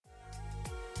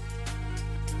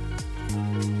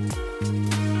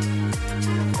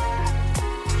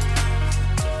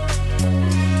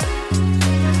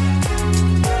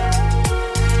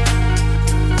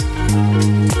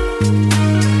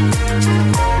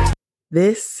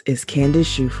This is Candace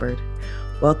Shuford.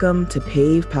 Welcome to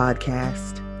Pave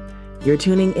Podcast. You're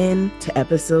tuning in to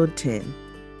episode 10.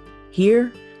 Here,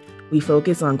 we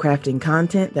focus on crafting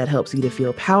content that helps you to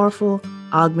feel powerful,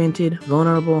 augmented,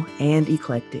 vulnerable, and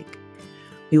eclectic.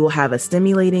 We will have a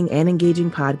stimulating and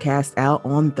engaging podcast out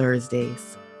on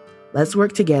Thursdays. Let's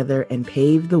work together and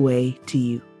pave the way to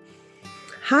you.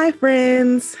 Hi,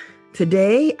 friends.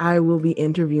 Today, I will be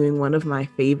interviewing one of my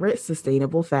favorite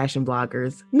sustainable fashion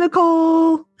bloggers,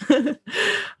 Nicole.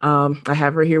 I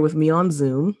have her here with me on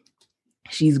Zoom.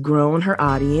 She's grown her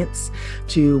audience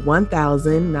to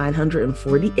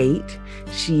 1,948.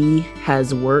 She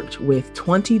has worked with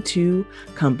 22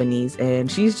 companies,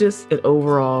 and she's just an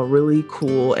overall really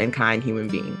cool and kind human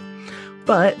being.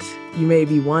 But you may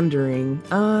be wondering,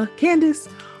 Candace,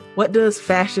 what does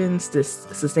fashion,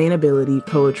 sustainability,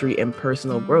 poetry, and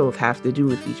personal growth have to do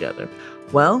with each other?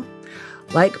 Well,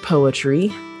 like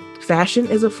poetry, fashion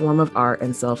is a form of art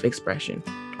and self-expression.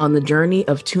 On the journey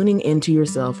of tuning into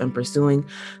yourself and pursuing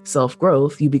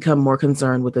self-growth, you become more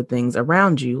concerned with the things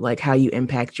around you, like how you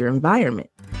impact your environment.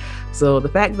 So the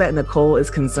fact that Nicole is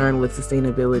concerned with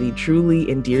sustainability truly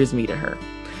endears me to her.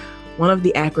 One of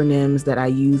the acronyms that I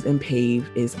use in PAVE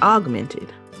is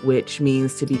augmented, which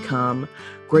means to become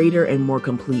greater and more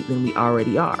complete than we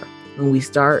already are. When we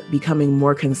start becoming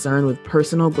more concerned with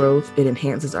personal growth, it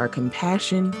enhances our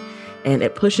compassion and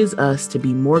it pushes us to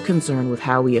be more concerned with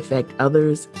how we affect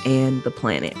others and the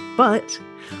planet. But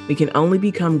we can only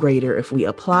become greater if we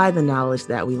apply the knowledge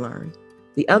that we learn.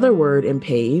 The other word in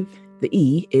PAVE, the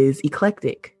E, is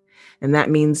eclectic. And that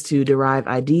means to derive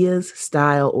ideas,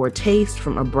 style, or taste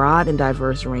from a broad and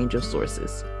diverse range of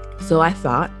sources. So I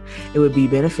thought it would be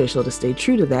beneficial to stay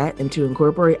true to that and to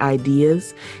incorporate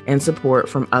ideas and support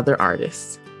from other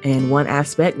artists. And one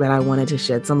aspect that I wanted to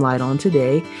shed some light on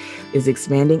today is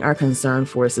expanding our concern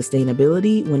for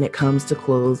sustainability when it comes to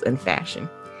clothes and fashion.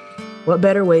 What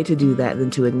better way to do that than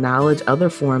to acknowledge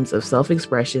other forms of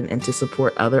self-expression and to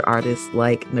support other artists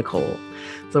like Nicole?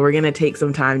 So we're going to take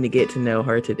some time to get to know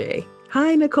her today.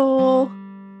 Hi, Nicole.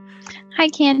 Hi,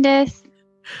 Candace.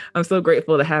 I'm so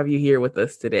grateful to have you here with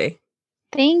us today.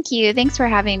 Thank you. Thanks for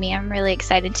having me. I'm really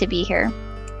excited to be here.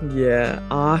 Yeah,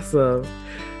 awesome.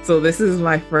 So this is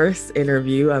my first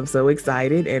interview. I'm so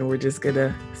excited, and we're just going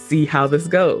to see how this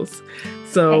goes.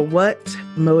 So Okay. What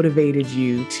motivated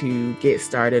you to get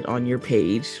started on your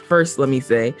page? First, let me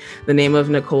say the name of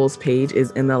Nicole's page is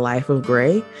In the Life of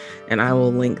Gray, and I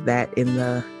will link that in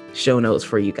the show notes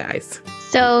for you guys.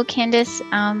 So, Candace,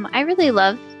 I really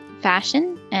love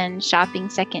fashion and shopping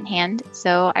secondhand.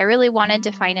 So I really wanted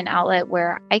to find an outlet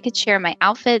where I could share my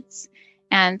outfits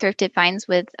and thrifted finds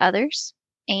with others.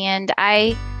 And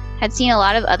I had seen a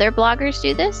lot of other bloggers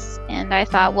do this. And I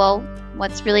thought, well,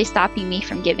 what's really stopping me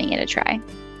from giving it a try?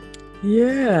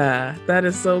 Yeah, that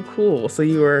is so cool. So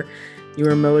you were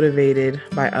motivated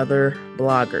by other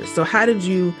bloggers. So how did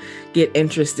you get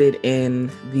interested in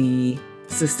the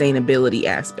sustainability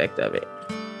aspect of it?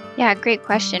 Yeah, great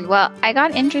question. Well, I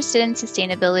got interested in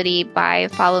sustainability by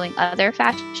following other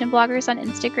fashion bloggers on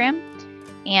Instagram.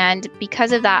 And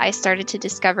because of that, I started to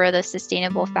discover the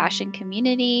sustainable fashion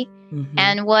community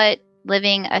and what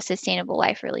living a sustainable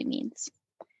life really means.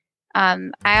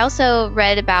 I also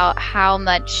read about how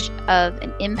much of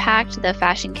an impact the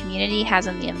fashion community has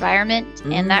on the environment.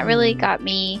 And that really got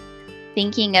me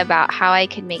thinking about how I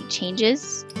could make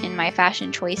changes in my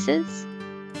fashion choices.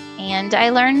 And I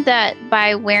learned that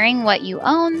by wearing what you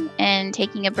own and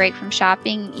taking a break from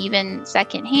shopping, even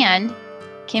secondhand,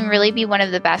 can really be one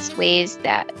of the best ways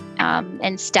that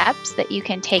and steps that you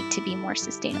can take to be more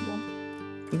sustainable.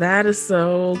 That is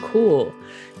so cool.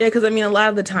 Yeah, because I mean, a lot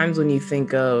of the times when you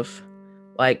think of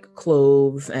like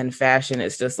clothes and fashion,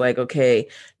 it's just like, okay,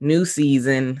 new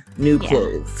season, new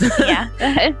clothes. Yeah,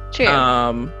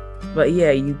 true. But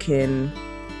yeah, you can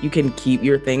keep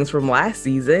your things from last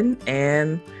season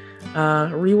and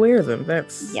rewear them.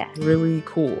 That's really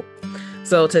cool.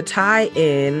 So to tie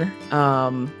in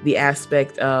the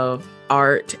aspect of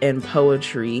art and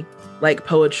poetry, like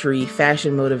poetry,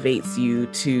 fashion motivates you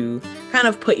to kind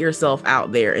of put yourself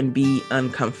out there and be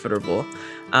uncomfortable.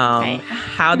 Right.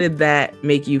 How did that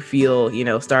make you feel,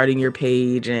 starting your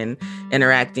page and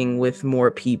interacting with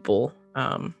more people?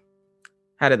 How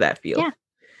did that feel?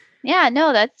 Yeah,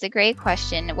 no, that's a great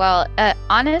question. Well,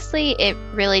 honestly, it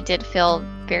really did feel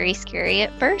very scary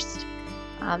at first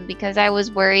because I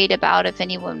was worried about if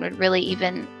anyone would really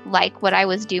even like what I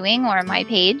was doing or my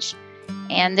page.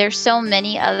 And there's so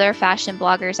many other fashion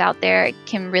bloggers out there. It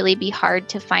can really be hard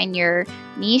to find your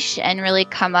niche and really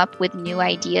come up with new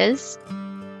ideas.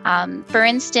 For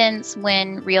instance,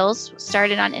 when Reels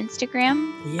started on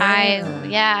Instagram,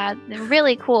 they're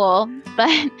really cool.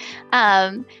 But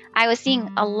I was seeing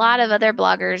a lot of other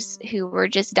bloggers who were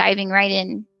just diving right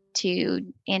in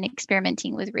and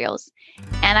experimenting with Reels.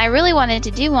 And I really wanted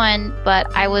to do one, but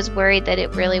I was worried that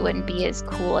it really wouldn't be as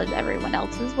cool as everyone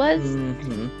else's was.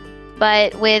 Mm-hmm.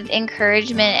 But with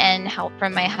encouragement and help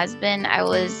from my husband, I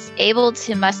was able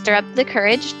to muster up the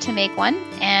courage to make one.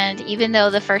 And even though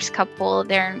the first couple,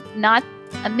 they're not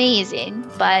amazing,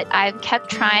 but I've kept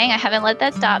trying. I haven't let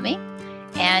that stop me.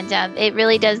 And it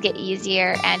really does get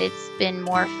easier, and it's been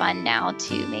more fun now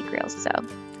to make Reels. So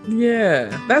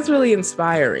yeah, that's really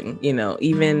inspiring,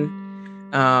 even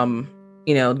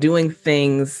doing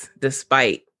things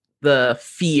despite the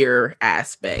fear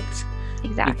aspect.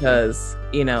 Exactly. Because,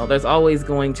 there's always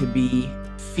going to be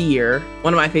fear.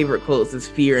 One of my favorite quotes is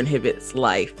 "Fear inhibits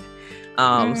life."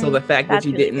 So the fact that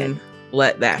you really didn't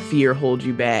let that fear hold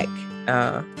you back,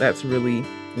 that's really,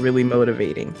 really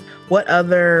motivating. What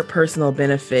other personal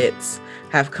benefits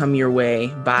have come your way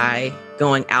by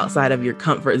going outside of your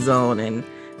comfort zone and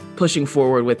pushing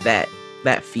forward with that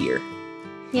fear?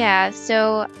 Yeah,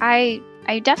 so I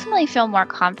definitely feel more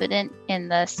confident in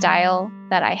the style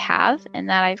that I have and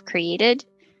that I've created.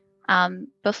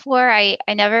 Before, I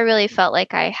never really felt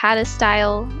like I had a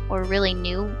style or really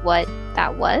knew what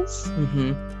that was.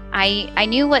 Mm-hmm. I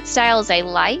knew what styles I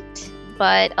liked,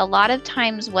 but a lot of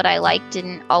times what I liked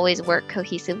didn't always work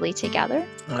cohesively together.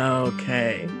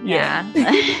 Okay. Yeah.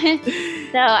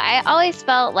 So I always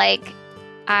felt like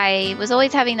I was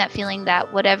always having that feeling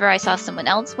that whatever I saw someone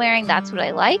else wearing, that's what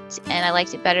I liked, and I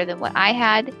liked it better than what I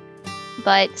had.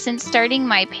 But since starting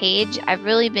my page, I've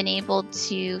really been able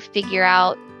to figure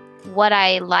out what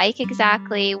I like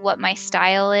exactly, what my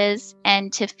style is,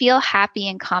 and to feel happy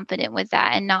and confident with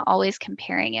that and not always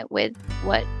comparing it with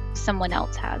what someone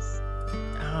else has.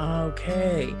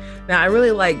 Okay. Now, I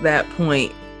really like that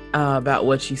point about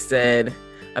what you said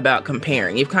about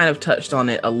comparing. You've kind of touched on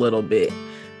it a little bit.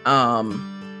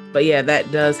 But yeah,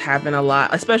 that does happen a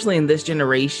lot, especially in this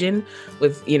generation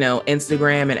with,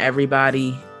 Instagram and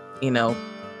everybody,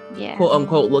 quote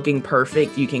unquote, looking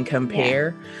perfect. You can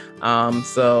compare. Yeah.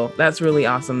 So that's really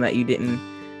awesome that you didn't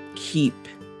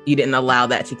allow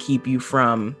that to keep you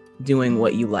from doing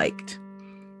what you liked.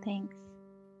 Thanks.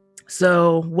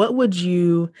 So what would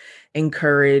you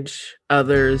encourage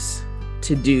others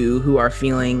to do who are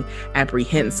feeling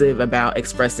apprehensive about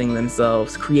expressing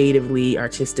themselves creatively,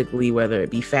 artistically, whether it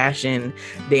be fashion,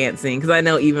 dancing? Because I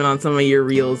know even on some of your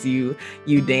reels you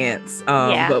dance.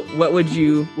 But what would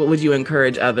you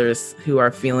encourage others who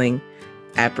are feeling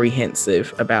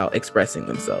apprehensive about expressing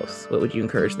themselves? What would you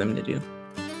encourage them to do?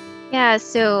 Yeah,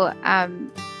 so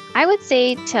I would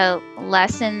say to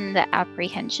lessen the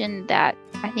apprehension that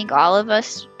I think all of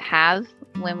us have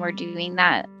when we're doing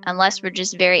that, unless we're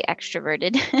just very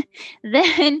extroverted,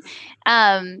 then,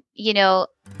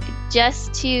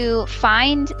 just to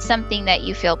find something that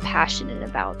you feel passionate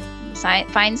about,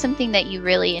 find something that you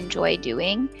really enjoy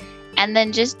doing, and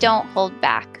then just don't hold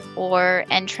back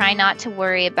and try not to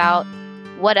worry about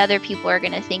what other people are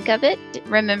going to think of it.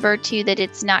 Remember too, that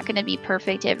it's not going to be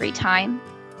perfect every time,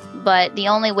 but the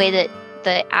only way that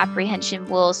the apprehension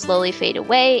will slowly fade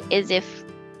away is if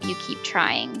you keep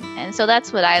trying. And so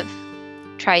that's what I've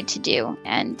tried to do,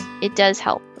 and it does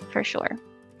help for sure.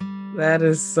 That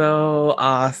is so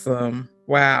awesome.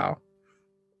 Wow.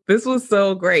 This was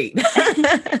so great.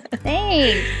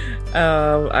 Thanks.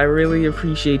 I really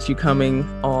appreciate you coming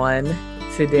on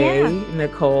today,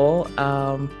 Nicole.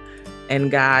 And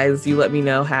guys, you let me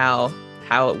know how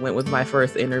it went with my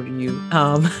first interview.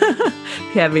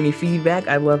 If you have any feedback,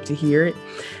 I'd love to hear it.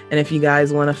 And if you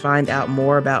guys want to find out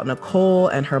more about Nicole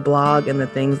and her blog and the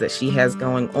things that she has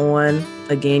going on,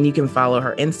 again, you can follow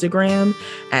her Instagram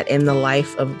at In the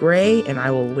Life of Gray, and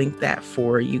I will link that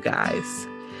for you guys.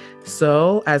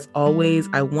 So, as always,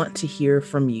 I want to hear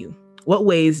from you. What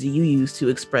ways do you use to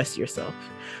express yourself?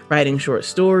 Writing short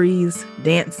stories,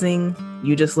 dancing?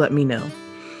 You just let me know.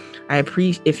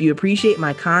 If you appreciate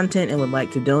my content and would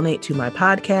like to donate to my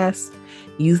podcast,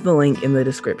 use the link in the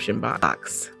description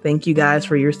box. Thank you guys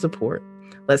for your support.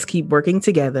 Let's keep working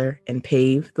together and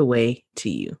pave the way to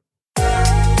you.